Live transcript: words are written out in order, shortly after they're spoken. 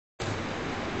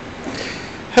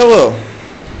Hello,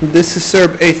 this is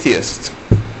Serb Atheist.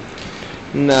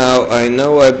 Now, I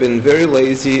know I've been very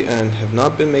lazy and have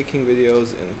not been making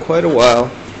videos in quite a while,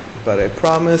 but I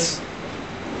promise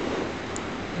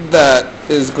that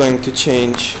is going to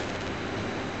change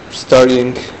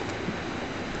starting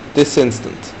this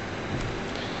instant.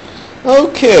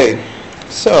 Okay,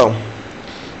 so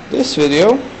this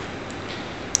video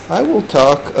I will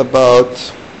talk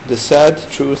about the sad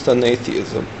truth on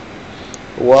atheism.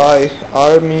 Why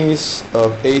armies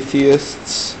of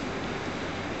atheists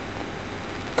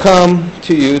come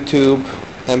to YouTube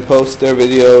and post their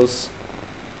videos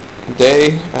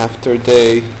day after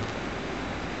day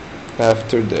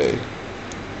after day.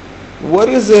 What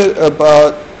is it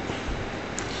about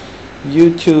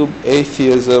YouTube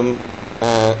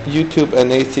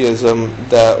and atheism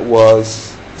that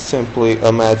was simply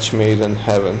a match made in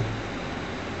heaven?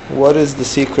 What is the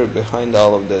secret behind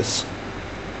all of this?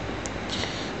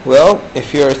 Well,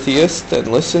 if you're a theist and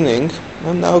listening,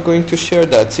 I'm now going to share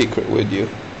that secret with you.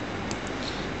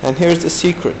 And here's the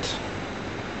secret.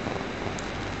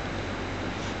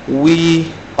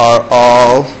 We are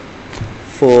all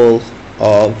full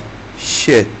of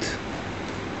shit.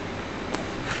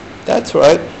 That's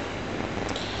right.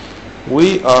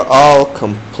 We are all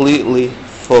completely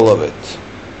full of it.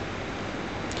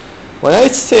 When I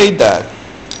say that,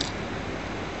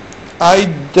 I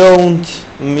don't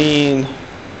mean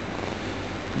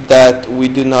that we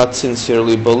do not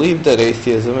sincerely believe that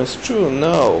atheism is true.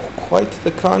 No, quite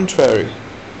the contrary.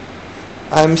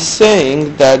 I'm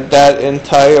saying that that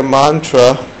entire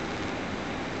mantra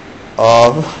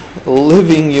of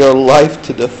living your life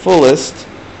to the fullest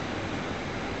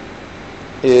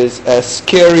is as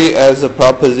scary as a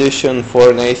proposition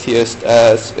for an atheist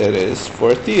as it is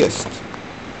for a theist.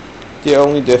 The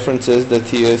only difference is that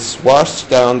he has washed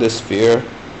down this fear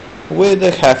with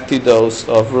a hefty dose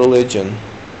of religion,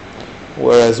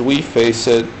 whereas we face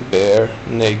it bare,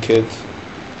 naked,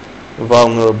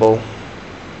 vulnerable.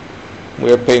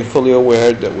 We are painfully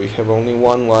aware that we have only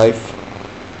one life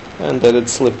and that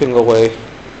it's slipping away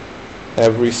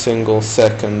every single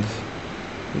second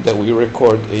that we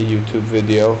record a YouTube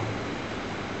video,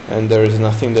 and there is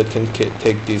nothing that can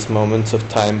take these moments of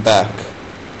time back.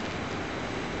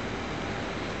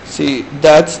 See,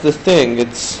 that's the thing.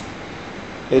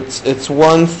 It's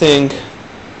one thing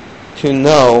to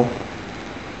know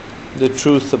the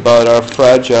truth about our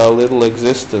fragile little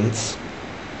existence,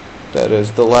 that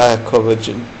is the lack of a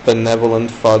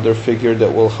benevolent father figure that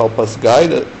will help us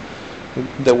guide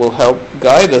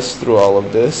us through all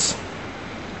of this.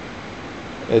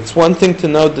 It's one thing to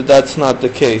know that that's not the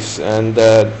case and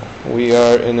that we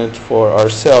are in it for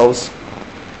ourselves.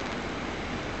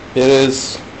 It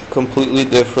is a completely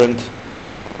different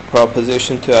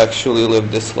proposition to actually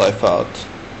live this life out.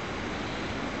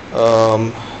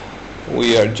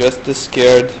 We are just as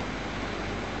scared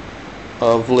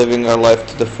of living our life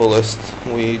to the fullest.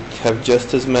 We have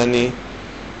just as many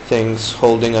things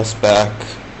holding us back.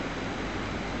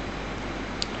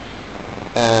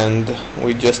 And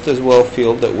we just as well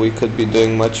feel that we could be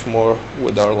doing much more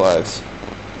with our lives.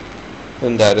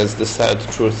 And that is the sad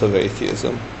truth of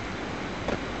atheism.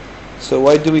 So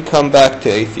why do we come back to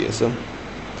atheism?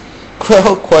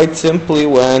 Well, quite simply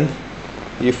when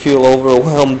you feel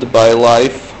overwhelmed by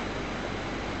life,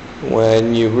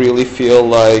 when you really feel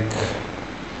like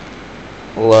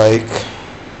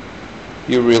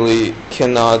you really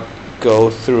cannot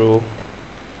go through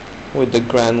with the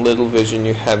grand little vision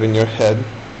you have in your head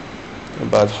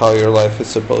about how your life is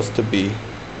supposed to be,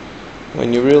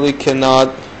 when you really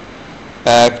cannot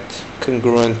act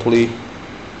congruently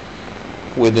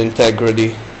with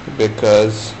integrity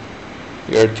because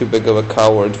you're too big of a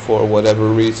coward for whatever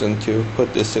reason to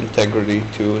put this integrity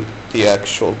to the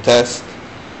actual test.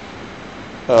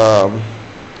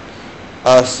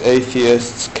 Us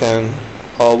atheists can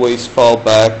always fall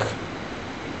back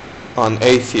on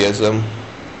atheism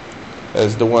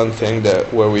as the one thing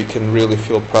where we can really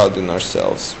feel proud in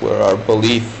ourselves, where our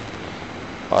belief,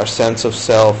 our sense of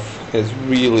self is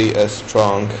really as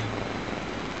strong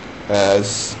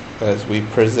as we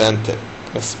present it.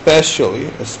 Especially,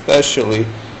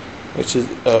 which is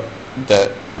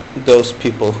that those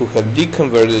people who have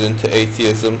deconverted into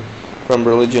atheism, from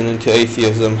religion into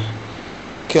atheism,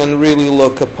 can really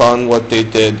look upon what they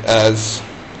did as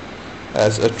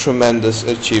a tremendous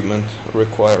achievement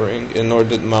requiring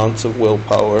inordinate amounts of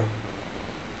willpower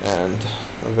and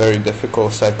a very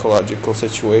difficult psychological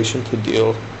situation to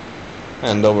deal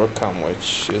and overcome,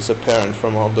 which is apparent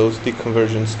from all those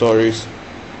deconversion stories.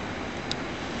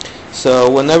 So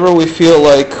whenever we feel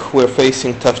like we're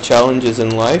facing tough challenges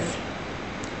in life,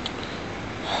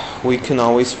 we can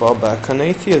always fall back on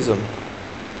atheism,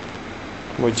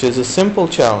 which is a simple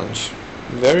challenge.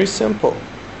 Very simple.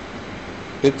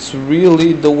 It's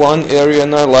really the one area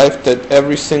in our life that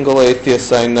every single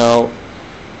atheist I know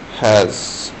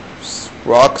has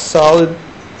rock solid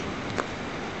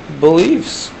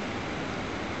beliefs,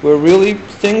 where really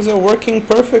things are working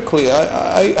perfectly.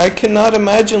 I cannot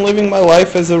imagine living my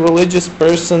life as a religious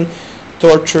person,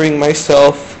 torturing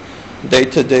myself day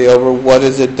to day over what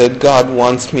is it that God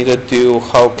wants me to do,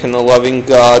 how can a loving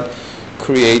God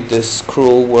create this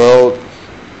cruel world.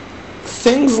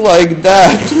 Things like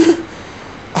that.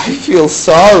 I feel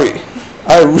sorry.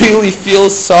 I really feel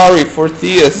sorry for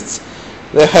theists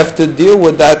that have to deal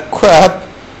with that crap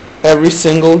every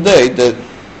single day, that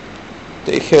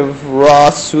they have raw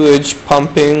sewage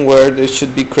pumping where there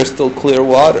should be crystal clear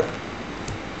water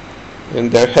in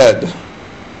their head.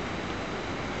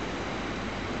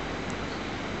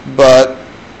 But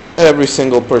every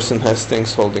single person has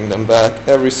things holding them back.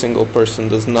 Every single person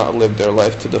does not live their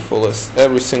life to the fullest.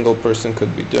 Every single person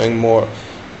could be doing more.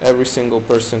 Every single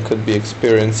person could be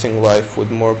experiencing life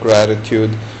with more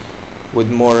gratitude,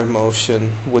 with more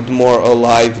emotion, with more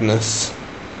aliveness.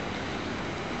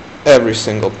 Every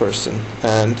single person.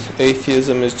 And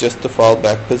atheism is just a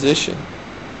fallback position.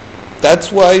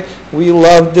 That's why we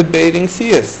love debating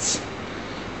theists.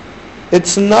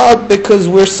 It's not because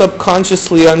we're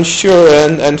subconsciously unsure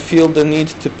and feel the need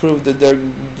to prove that there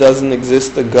doesn't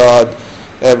exist a God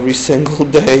every single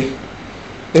day.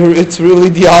 It's really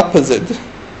the opposite.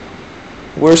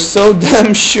 We're so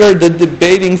damn sure that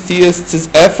debating theists is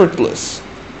effortless.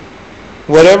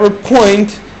 Whatever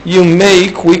point you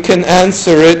make, we can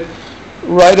answer it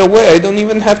right away. I don't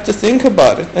even have to think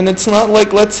about it. And it's not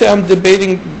like, let's say I'm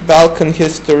debating Balkan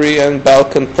history and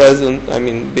Balkan present. I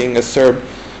mean, being a Serb,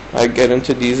 I get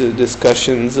into these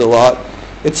discussions a lot.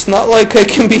 It's not like I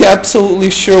can be absolutely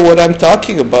sure what I'm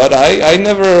talking about. I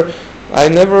never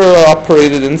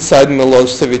operated inside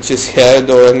Milosevic's head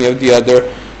or any of the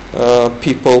other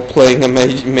people playing a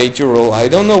major role. I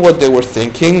don't know what they were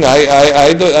thinking.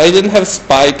 I didn't have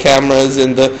spy cameras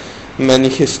in the many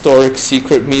historic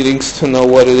secret meetings to know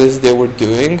what it is they were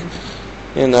doing.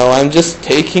 You know, I'm just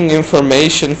taking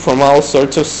information from all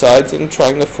sorts of sides and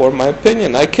trying to form my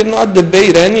opinion. I cannot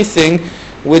debate anything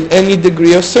with any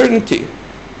degree of certainty.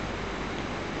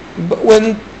 But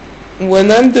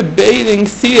when I'm debating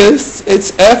theists,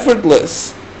 it's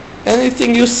effortless.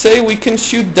 Anything you say, we can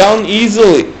shoot down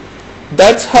easily.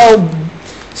 That's how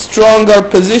strong our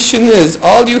position is.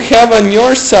 All you have on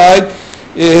your side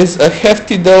is a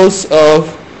hefty dose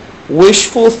of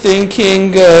wishful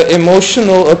thinking,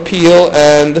 emotional appeal,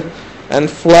 and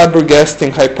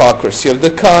flabbergasting hypocrisy of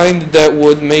the kind that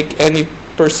would make any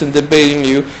person debating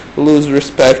you lose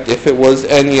respect if it was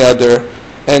any other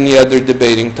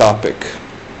debating topic.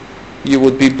 You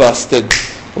would be busted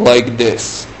like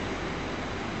this.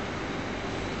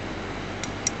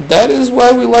 That is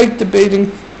why we like debating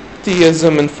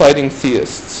theism and fighting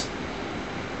theists.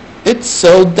 It's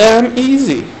so damn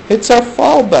easy. It's our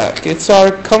fallback. It's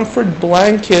our comfort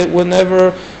blanket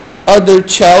whenever other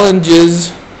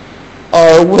challenges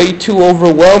are way too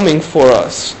overwhelming for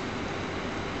us.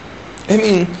 I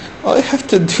mean, all I have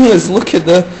to do is look at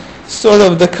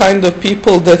the kind of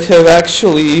people that have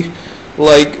actually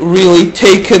really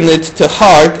taken it to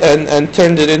heart and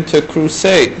turned it into a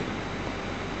crusade.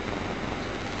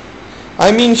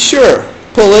 I mean, sure,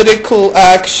 political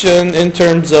action in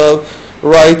terms of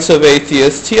rights of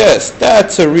atheists, yes,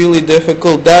 that's a really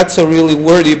difficult, that's a really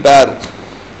wordy battle.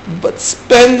 But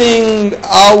spending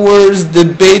hours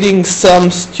debating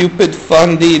some stupid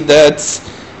fundy that's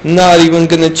not even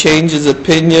going to change his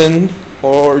opinion,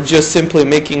 or just simply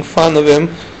making fun of him,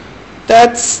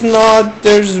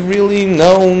 there's really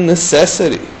no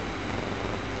necessity.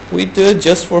 We do it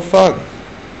just for fun.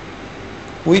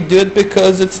 We do it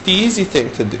because it's the easy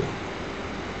thing to do.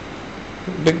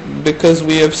 Because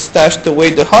we have stashed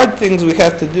away the hard things we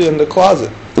have to do in the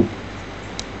closet.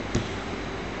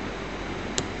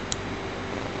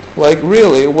 Like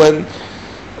really, when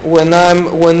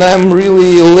I'm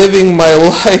really living my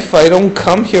life, I don't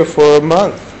come here for a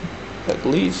month, at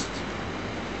least.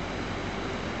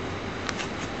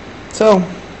 So,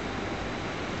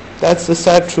 that's the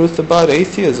sad truth about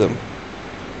atheism.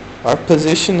 Our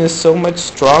position is so much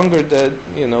stronger that,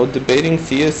 debating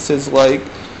theists is like,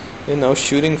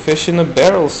 shooting fish in a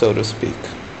barrel, so to speak.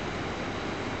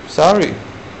 Sorry.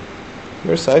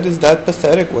 Your side is that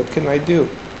pathetic. What can I do?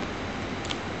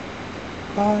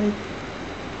 Bye.